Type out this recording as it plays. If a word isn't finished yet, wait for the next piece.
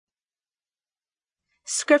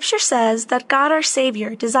Scripture says that God our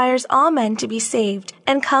Savior desires all men to be saved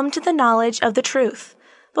and come to the knowledge of the truth.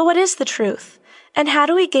 But what is the truth? And how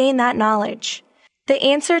do we gain that knowledge? The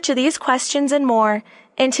answer to these questions and more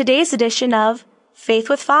in today's edition of Faith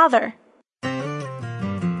with Father.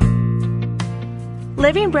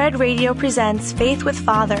 Living Bread Radio presents Faith with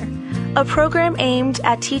Father, a program aimed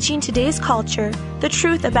at teaching today's culture the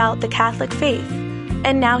truth about the Catholic faith.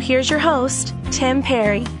 And now here's your host, Tim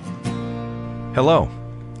Perry. Hello,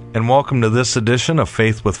 and welcome to this edition of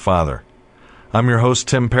Faith with Father. I'm your host,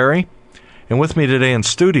 Tim Perry, and with me today in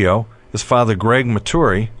studio is Father Greg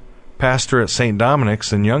Maturi, pastor at St.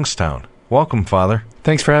 Dominic's in Youngstown. Welcome, Father.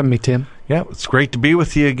 Thanks for having me, Tim. Yeah, it's great to be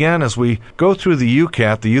with you again as we go through the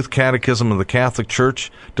YOUCAT, the Youth Catechism of the Catholic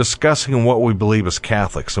Church, discussing what we believe as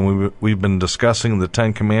Catholics. And we've been discussing the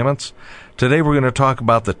Ten Commandments. Today we're going to talk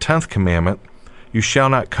about the 10th commandment, you shall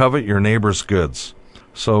not covet your neighbor's goods.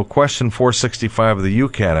 So question 465 of the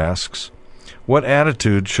YOUCAT asks, what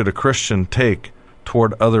attitude should a Christian take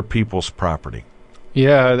toward other people's property?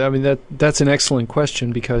 Yeah, I mean, that's an excellent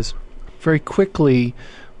question because very quickly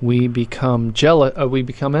we become jealous, we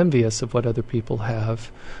become envious of what other people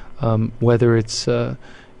have, whether it's a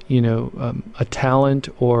talent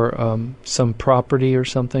or some property or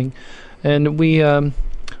something, and we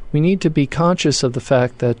need to be conscious of the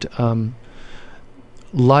fact that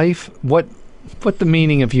life, what the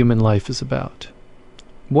meaning of human life is about,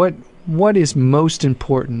 what is most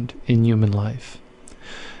important in human life,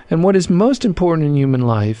 and what is most important in human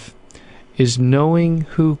life is knowing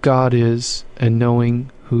who God is and knowing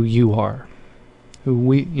who you are, who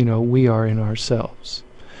we are in ourselves.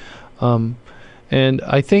 And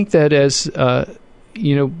I think that as,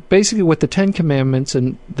 basically what the Ten Commandments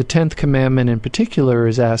and the 10th commandment in particular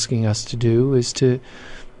is asking us to do is to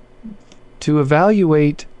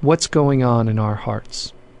evaluate what's going on in our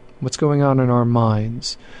hearts, what's going on in our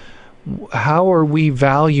minds. How are we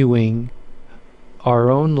valuing our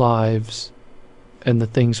own lives and the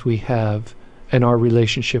things we have and our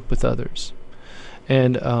relationship with others?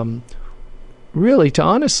 And really to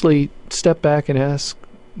honestly step back and ask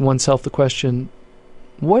oneself the question,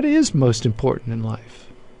 what is most important in life?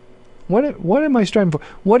 What am I striving for?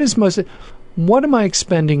 What am I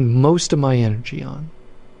expending most of my energy on?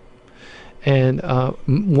 And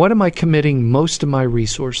what am I committing most of my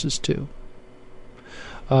resources to?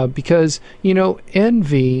 Because,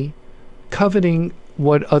 envy, coveting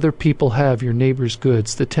what other people have, your neighbor's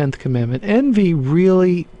goods, the 10th commandment, envy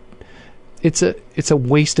really, it's a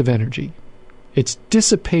waste of energy. It's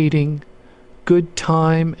dissipating good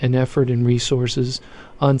time and effort and resources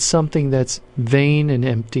on something that's vain and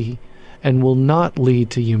empty and will not lead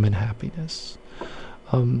to human happiness.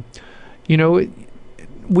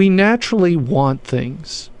 We naturally want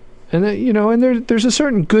things, and there's a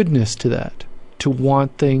certain goodness to that, to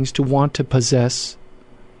want things, to want to possess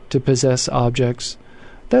objects.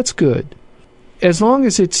 That's good, as long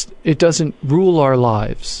as it doesn't rule our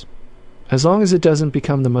lives, as long as it doesn't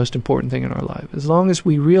become the most important thing in our life, as long as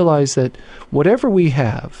we realize that whatever we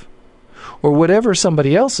have, or whatever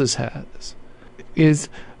somebody else's has, is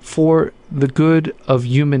for the good of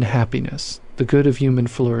human happiness, the good of human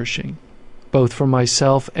flourishing, both for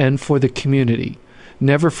myself and for the community,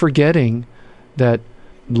 never forgetting that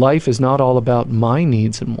life is not all about my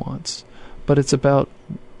needs and wants, but it's about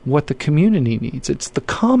what the community needs. It's the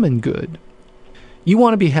common good. You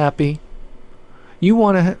want to be happy. You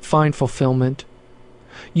want to find fulfillment.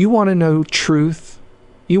 You want to know truth.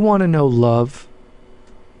 You want to know love.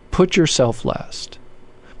 Put yourself last.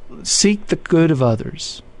 Seek the good of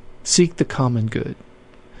others. Seek the common good.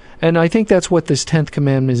 And I think that's what this 10th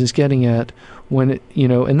commandment is getting at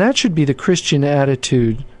and that should be the Christian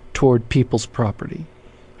attitude toward people's property.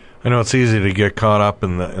 I know it's easy to get caught up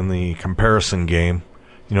in the comparison game.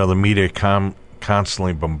 The media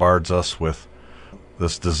constantly bombards us with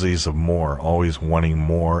this disease of more, always wanting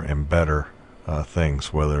more and better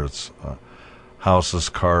things, whether it's houses,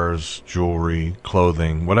 cars, jewelry,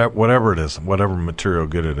 clothing, whatever it is, whatever material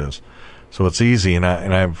good it is. So it's easy, and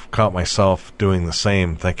I've caught myself doing the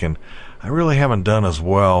same, thinking, I really haven't done as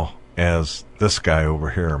well as this guy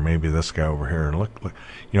over here, or maybe this guy over here. And look,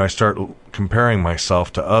 I start comparing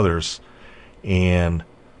myself to others and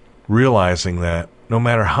realizing that no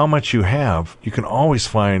matter how much you have, you can always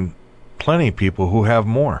find plenty of people who have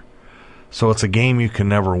more. So it's a game you can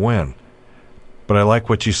never win. But I like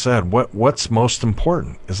what you said. What's most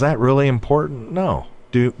important? Is that really important? No.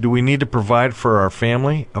 Do we need to provide for our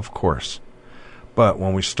family? Of course. But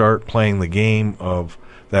when we start playing the game of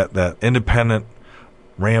that independent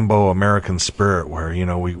Rambo American spirit where,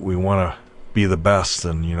 we want to be the best,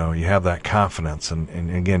 and you have that confidence, and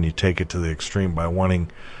again, you take it to the extreme by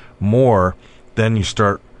wanting more. Then you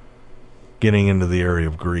start getting into the area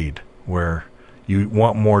of greed, where you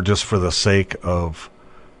want more just for the sake of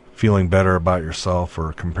feeling better about yourself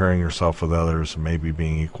or comparing yourself with others and maybe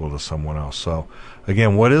being equal to someone else. So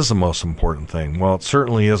again, what is the most important thing? Well, it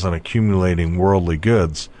certainly isn't accumulating worldly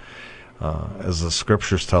goods. As the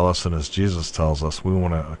scriptures tell us and as Jesus tells us, we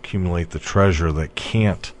want to accumulate the treasure that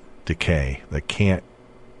can't decay, that can't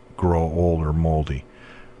grow old or moldy.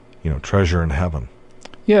 Treasure in heaven.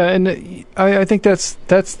 Yeah, and I think that's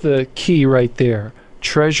the key right there.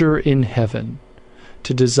 Treasure in heaven.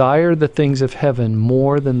 To desire the things of heaven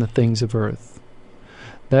more than the things of earth.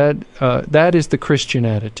 That is the Christian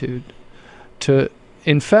attitude.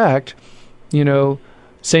 In fact,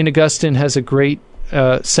 St. Augustine has a great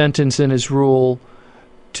sentence in his rule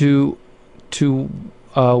to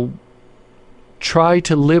try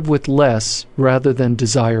to live with less rather than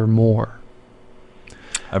desire more.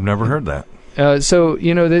 I've never heard that. So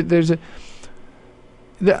there's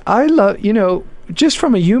I love just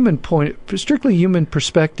from a strictly human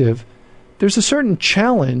perspective, there's a certain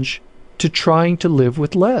challenge to trying to live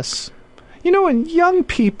with less. And young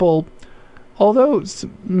people, although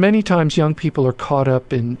many times young people are caught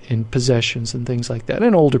up in possessions and things like that,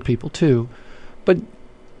 and older people too, but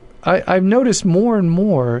I've noticed more and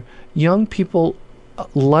more young people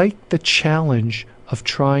like the challenge of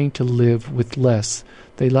trying to live with less.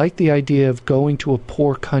 They like the idea of going to a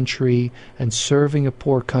poor country and serving a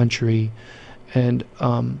poor country and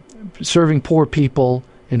serving poor people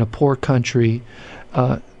in a poor country.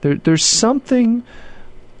 There's something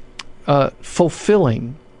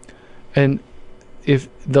fulfilling, and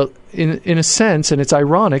in a sense, and it's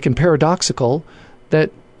ironic and paradoxical,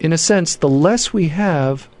 that in a sense, the less we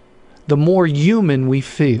have, the more human we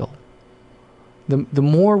feel. The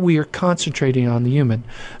more we are concentrating on the human.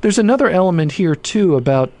 There's another element here, too,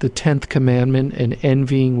 about the 10th commandment and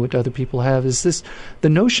envying what other people have, is the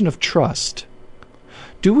notion of trust.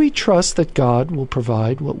 Do we trust that God will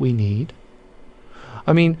provide what we need?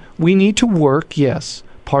 I mean, we need to work, yes.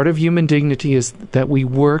 Part of human dignity is that we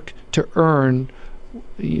work to earn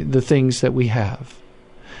the things that we have.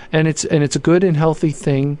 And it's a good and healthy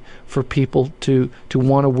thing for people to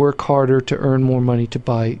want to work harder to earn more money to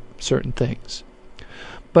buy certain things.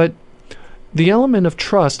 But the element of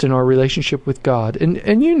trust in our relationship with God, and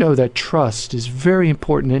that trust is very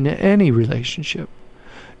important in any relationship.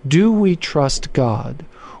 Do we trust God,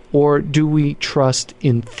 or do we trust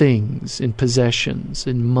in things, in possessions,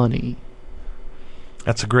 in money?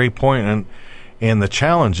 That's a great point, and the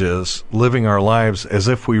challenge is living our lives as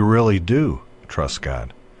if we really do trust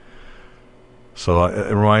God. So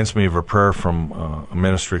it reminds me of a prayer from a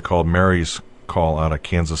ministry called Mary's Call out of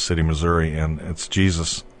Kansas City, Missouri, and it's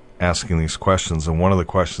Jesus asking these questions. And one of the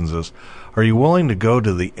questions is, are you willing to go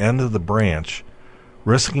to the end of the branch,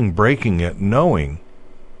 risking breaking it, knowing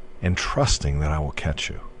and trusting that I will catch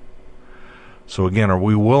you? So again, are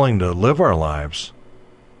we willing to live our lives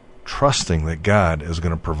trusting that God is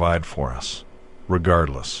going to provide for us,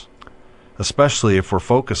 regardless, especially if we're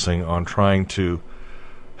focusing on trying to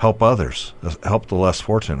help others, help the less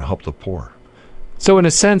fortunate, help the poor? So in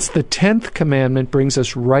a sense, the 10th commandment brings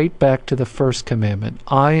us right back to the first commandment.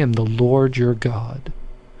 I am the Lord your God.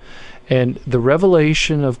 And the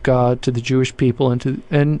revelation of God to the Jewish people,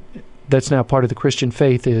 and that's now part of the Christian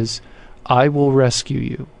faith, is, I will rescue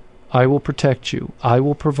you. I will protect you. I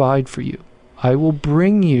will provide for you. I will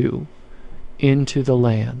bring you into the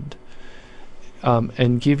land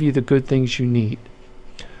and give you the good things you need.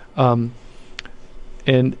 And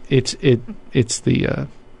it's the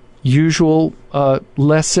usual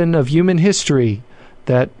lesson of human history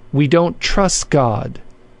that we don't trust God,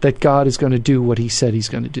 that God is going to do what he said he's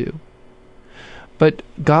going to do. But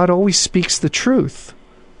God always speaks the truth,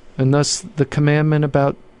 and thus the commandment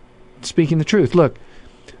about speaking the truth. Look,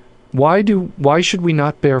 why should we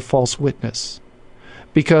not bear false witness?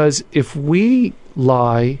 Because if we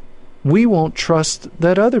lie, we won't trust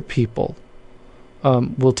that other people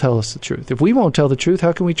will tell us the truth. If we won't tell the truth,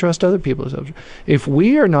 how can we trust other people to tell the truth? If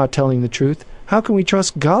we are not telling the truth, how can we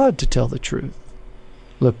trust God to tell the truth?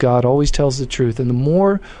 Look, God always tells the truth, and the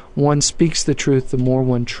more one speaks the truth, the more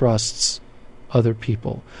one trusts other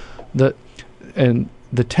people. And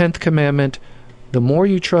the 10th commandment, the more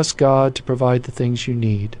you trust God to provide the things you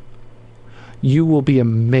need, you will be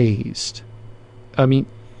amazed. I mean,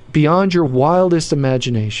 beyond your wildest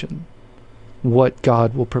imagination, what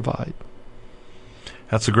God will provide.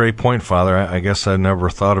 That's a great point, Father. I guess I never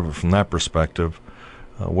thought of it from that perspective.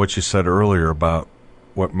 What you said earlier about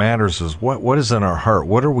what matters is what is in our heart.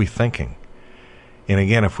 What are we thinking? And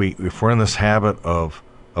again, if we're in this habit of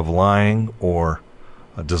lying or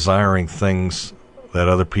desiring things that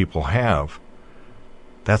other people have,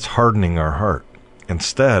 that's hardening our heart.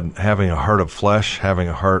 Instead, having a heart of flesh, having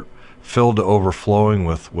a heart filled to overflowing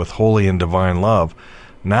with holy and divine love,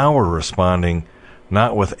 now we're responding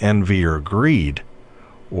not with envy or greed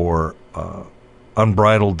or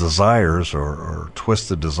unbridled desires or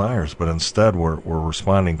twisted desires, but instead we're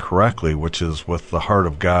responding correctly, which is with the heart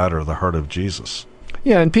of God or the heart of Jesus.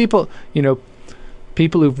 Yeah, and people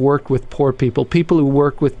who've worked with poor people who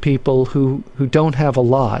work with people who don't have a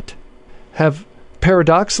lot, have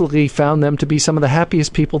paradoxically found them to be some of the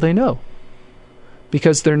happiest people they know,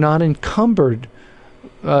 because they're not encumbered.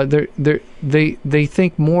 They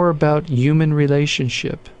think more about human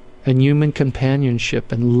relationship and human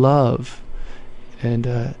companionship and love,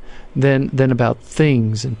 and than about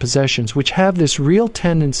things and possessions, which have this real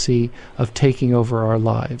tendency of taking over our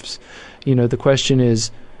lives. The question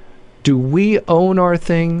is, do we own our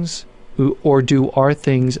things, or do our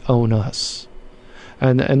things own us?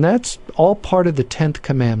 And that's all part of the 10th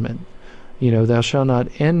commandment. Thou shalt not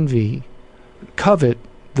covet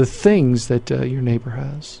the things that your neighbor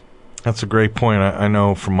has. That's a great point. I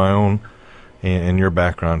know from my own and your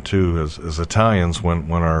background too, as Italians,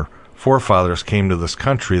 when our forefathers came to this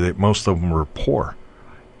country, that most of them were poor,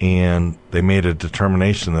 and they made a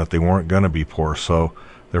determination that they weren't going to be poor. So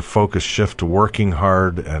their focus shifted to working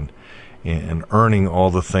hard and earning all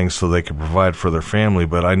the things so they could provide for their family.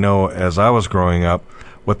 But I know as I was growing up,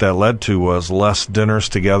 what that led to was less dinners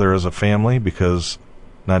together as a family, because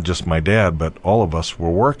not just my dad, but all of us were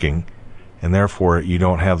working, and therefore you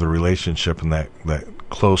don't have the relationship and that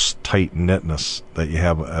close, tight-knitness that you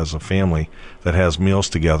have as a family that has meals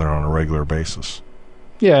together on a regular basis.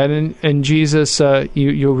 Yeah, and Jesus,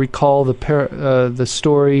 you'll recall the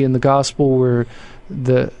story in the gospel where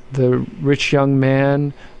the rich young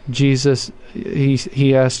man, Jesus,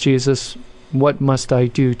 he asked Jesus, "What must I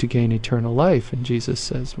do to gain eternal life?" And Jesus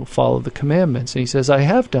says, "Well, follow the commandments." And he says, "I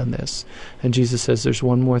have done this." And Jesus says, "There's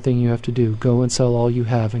one more thing you have to do. Go and sell all you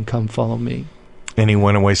have and come follow me." And he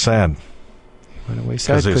went away sad.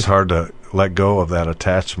 Because it's hard to let go of that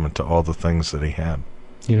attachment to all the things that he had.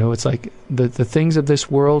 It's like the things of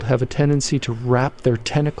this world have a tendency to wrap their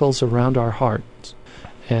tentacles around our hearts.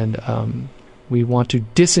 And we want to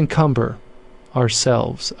disencumber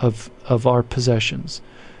ourselves of our possessions.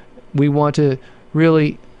 We want to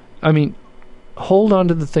really, hold on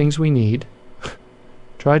to the things we need.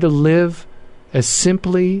 Try to live as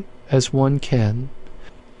simply as one can,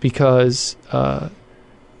 because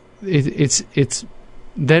it's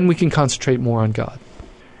then we can concentrate more on God.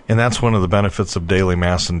 And that's one of the benefits of daily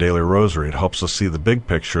Mass and daily Rosary. It helps us see the big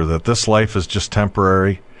picture, that this life is just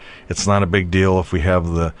temporary. It's not a big deal if we have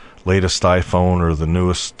the latest iPhone or the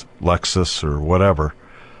newest Lexus or whatever.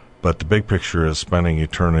 But the big picture is spending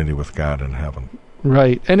eternity with God in heaven.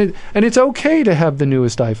 Right. And it's okay to have the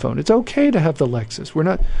newest iPhone. It's okay to have the Lexus. We're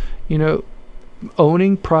not,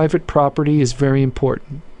 owning private property is very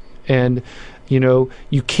important. And, you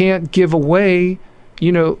can't give away,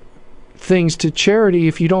 things to charity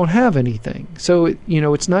if you don't have anything. So,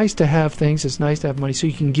 it's nice to have things. It's nice to have money so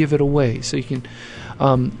you can give it away, so you can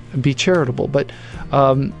be charitable. But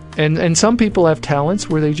and some people have talents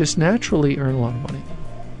where they just naturally earn a lot of money.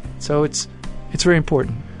 So it's very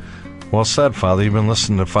important. Well said, Father. You've been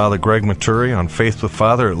listening to Father Greg Maturi on Faith with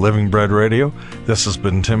Father at Living Bread Radio. This has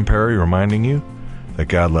been Tim Perry reminding you that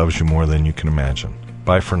God loves you more than you can imagine.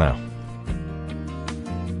 Bye for now.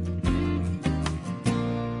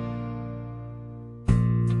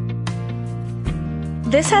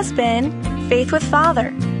 This has been Faith with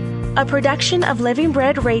Father, a production of Living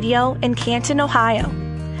Bread Radio in Canton, Ohio.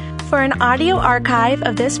 For an audio archive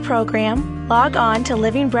of this program, log on to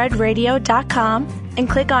livingbreadradio.com and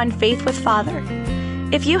click on Faith with Father.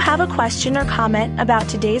 If you have a question or comment about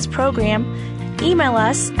today's program, email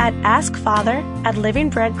us at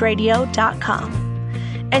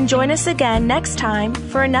askfather@livingbreadradio.com. And join us again next time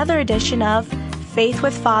for another edition of Faith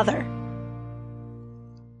with Father.